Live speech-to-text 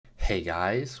Hey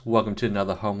guys, welcome to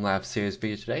another Homelab Series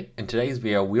video today. In today's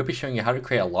video, we'll be showing you how to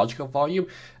create a logical volume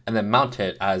and then mount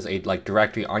it as a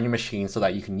directory on your machine so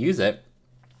that you can use it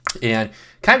and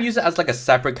kind of use it as a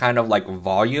separate kind of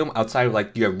volume outside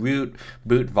of your root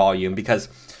boot volume, because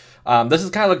this is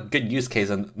kind of a good use case,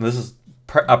 and this is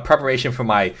a preparation for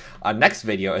my next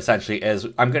video. Essentially is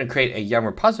I'm going to create a Yum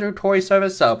repository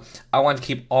service, so I want to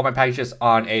keep all my packages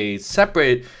on a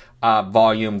separate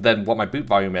volume than what my boot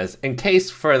volume is, in case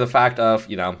for the fact of,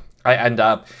 I end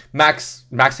up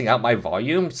maxing out my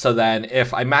volume. So then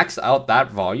if I max out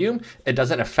that volume, it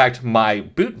doesn't affect my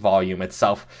boot volume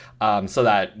itself, so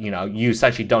that, you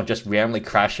essentially don't just randomly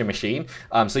crash your machine.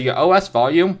 So your OS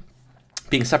volume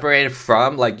being separated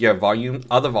from your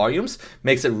other volumes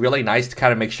makes it really nice to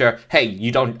kind of make sure, hey,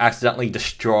 you don't accidentally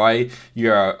destroy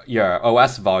your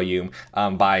OS volume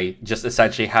by just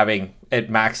essentially having it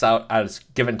max out at a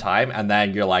given time, and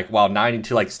then you're like, well, now I need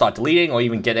to start deleting or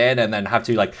even get in and then have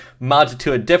to mount it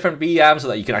to a different VM so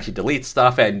that you can actually delete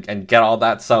stuff and get all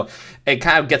that. So it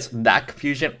kind of gets that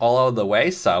confusion all over the way.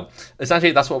 So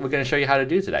essentially that's what we're going to show you how to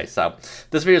do today. So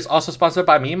this video is also sponsored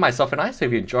by me, myself, and I. So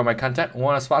if you enjoy my content and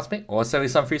want to sponsor me or send me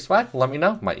some free swag, let me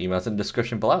know. My email is in the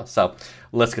description below. So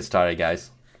let's get started,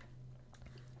 guys.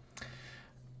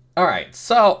 Alright,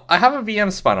 so I have a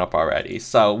VM spun up already,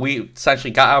 so we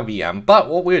essentially got our VM, but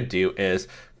what we'll do is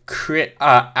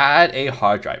add a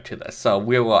hard drive to this. So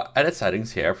we will edit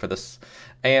settings here for this,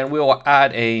 and we will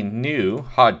add a new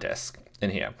hard disk in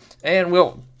here. And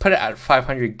we'll put it at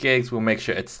 500 gigs, we'll make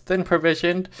sure it's thin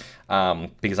provisioned,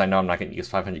 because I know I'm not going to use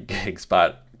 500 gigs,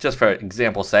 but just for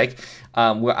example's sake,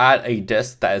 we'll add a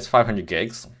disk that is 500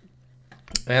 gigs,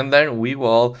 and then we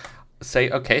will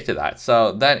say okay to that.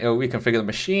 So then it will reconfigure the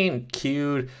machine,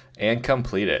 queued, and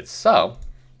completed. So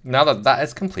now that that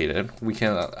is completed, we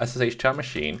can SSH to our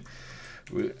machine,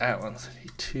 root at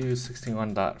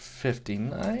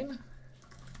 172.61.59,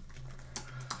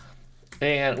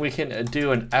 and we can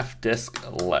do an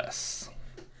fdisk list.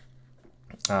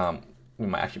 We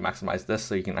might actually maximize this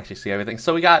so you can actually see everything.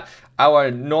 So we got our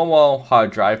normal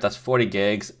hard drive that's 40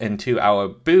 gigs into our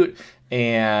boot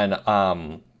and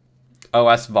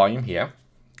OS volume here,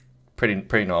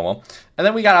 pretty normal, and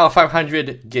then we got our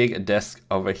 500 gig disk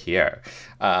over here.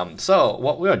 So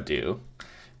what we'll do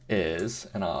is,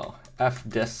 and I'll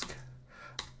fdisk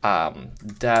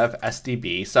dev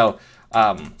sdb. So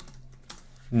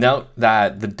note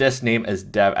that the disk name is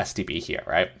dev sdb here,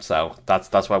 right? So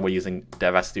that's why we're using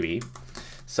dev sdb.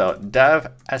 So dev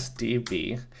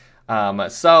sdb.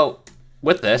 So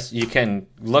with this, you can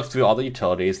look through all the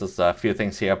utilities. There's a few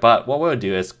things here, but what we'll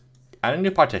do is add a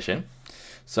new partition.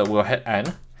 So we'll hit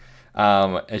N.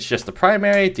 It's just the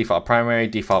primary,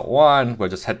 default 1. We'll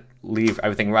just leave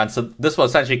everything run. So this will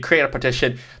essentially create a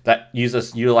partition that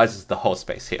utilizes the whole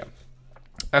space here.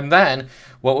 And then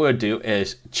what we'll do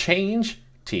is change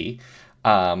T,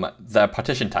 the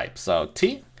partition type. So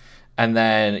T, and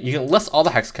then you can list all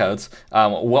the hex codes.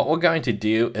 What we're going to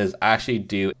do is actually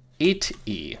do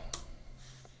 8E.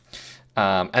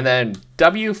 And then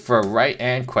W for write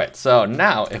and quit. So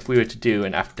now if we were to do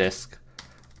an fdisk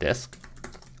disk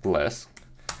list,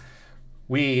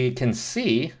 we can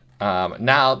see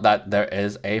now that there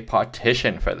is a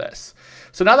partition for this.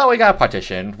 So now that we got a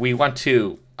partition, we want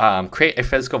to create a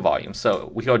physical volume.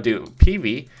 So we go do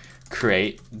pv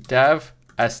create dev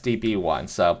sdb1.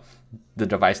 So the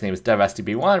device name is dev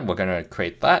sdb1. We're going to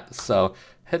create that. So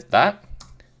hit that,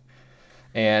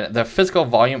 and the physical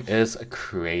volume is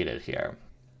created here.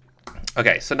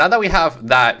 Okay, so now that we have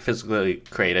that physically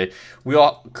created, we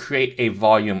will create a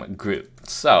volume group.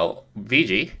 So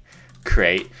vg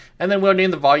create, and then we'll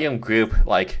name the volume group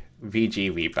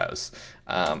vg repos.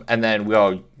 And then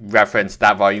we'll reference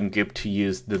that volume group to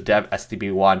use the dev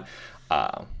sdb1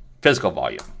 physical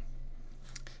volume.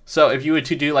 So if you were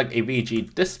to do a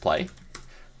vg display,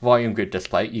 volume group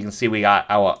display, you can see we got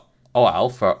our OL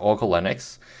for Oracle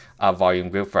Linux volume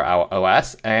group for our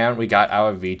OS, and we got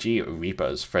our VG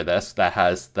repos for this that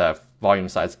has the volume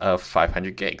size of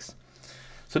 500 gigs.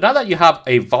 So now that you have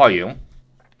a volume,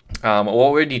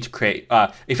 what we need to create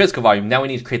a physical volume, now we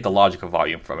need to create the logical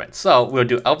volume from it. So we'll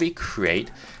do lv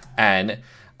create n,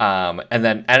 and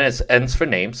then n is n's for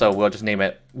name, so we'll just name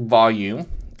it volume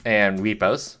and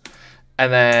repos,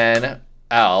 and then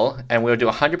L, and we'll do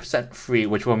 100% free,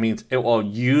 which will mean it will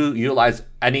utilize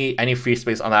any free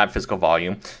space on that physical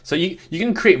volume. So you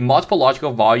can create multiple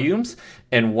logical volumes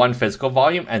in one physical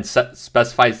volume and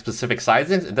specify specific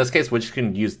sizes. In this case, we just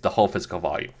can use the whole physical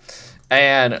volume.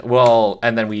 And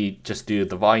then we just do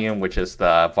the volume, which is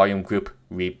the volume group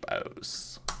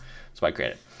repos. So I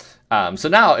created. So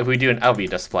now if we do an LV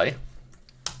display,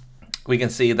 we can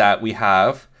see that we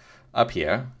have up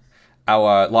here,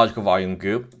 our logical volume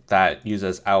group that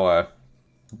uses our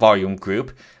volume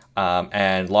group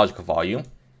and logical volume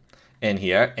in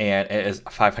here, and it is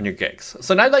 500 gigs.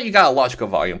 So now that you got a logical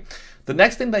volume, the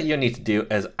next thing that you need to do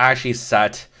is actually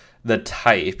set the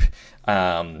type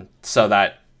so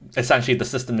that essentially the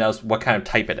system knows what kind of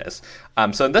type it is.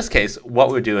 So in this case, what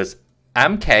we'll do is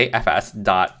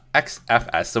mkfs.xfs.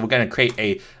 So we're going to create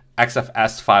a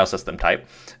XFS file system type,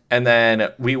 and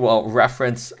then we will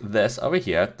reference this over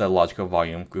here, the logical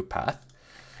volume group path,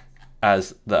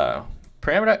 as the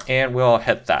parameter, and we'll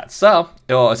hit that. So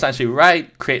it will essentially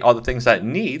create all the things that it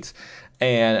needs,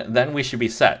 and then we should be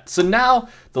set. So now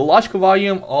the logical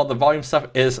volume, all the volume stuff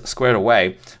is squared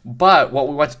away, but what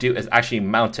we want to do is actually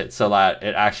mount it so that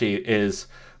it actually is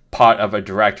part of a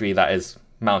directory that is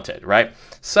mounted, right?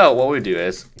 So what we do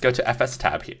is go to FS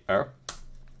tab here,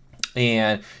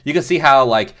 and you can see how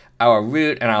like our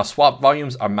root and our swap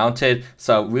volumes are mounted.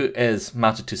 So root is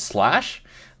mounted to slash.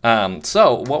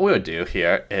 So what we'll do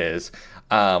here is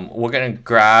we're going to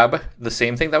grab the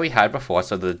same thing that we had before.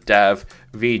 So the dev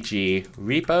vg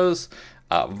repos,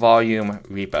 volume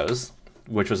repos,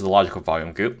 which was the logical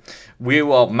volume group. We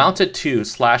will mount it to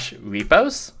slash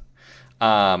repos,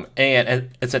 and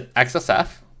it's an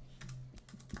XSF.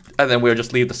 And then we'll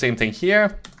just leave the same thing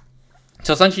here.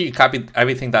 So essentially you copy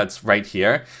everything that's right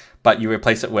here, but you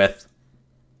replace it with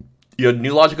your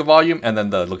new logical volume and then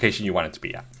the location you want it to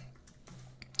be at.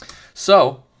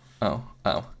 So, what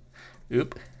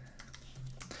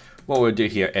we'll do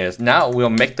here is now we'll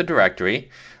make the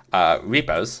directory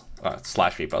repos,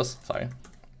 slash repos, sorry,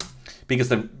 because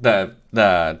the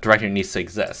directory needs to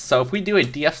exist. So if we do a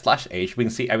df/h, we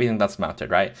can see everything that's mounted,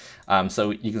 right?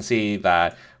 So you can see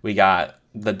that we got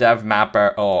the dev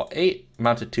mapper 08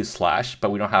 mounted to slash,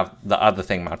 but we don't have the other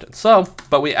thing mounted. So,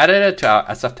 but we added it to our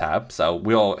SF tab. So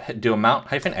we'll do a mount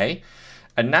 -a.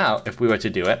 And now if we were to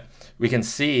do it, we can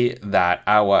see that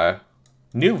our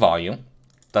new volume,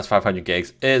 that's 500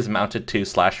 gigs, is mounted to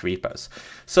slash repos.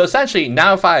 So essentially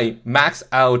now if I max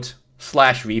out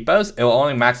slash repos, it will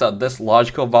only max out this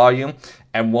logical volume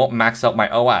and won't max out my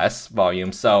OS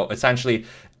volume. So essentially,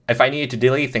 if I needed to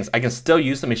delete things, I can still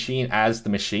use the machine as the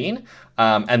machine,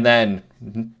 and then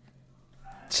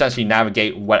essentially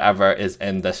navigate whatever is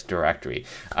in this directory.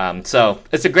 So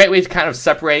it's a great way to kind of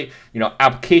separate,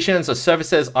 applications or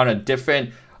services on a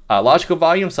different logical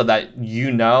volume, so that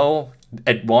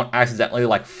it won't accidentally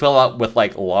like fill up with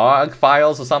like log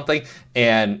files or something,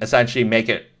 and essentially make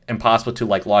it impossible to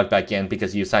like log back in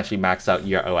because you essentially max out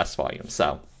your OS volume.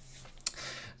 So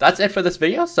that's it for this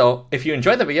video. So if you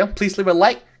enjoyed the video, please leave a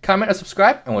like, comment, or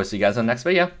subscribe, and we'll see you guys in the next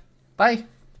video. Bye.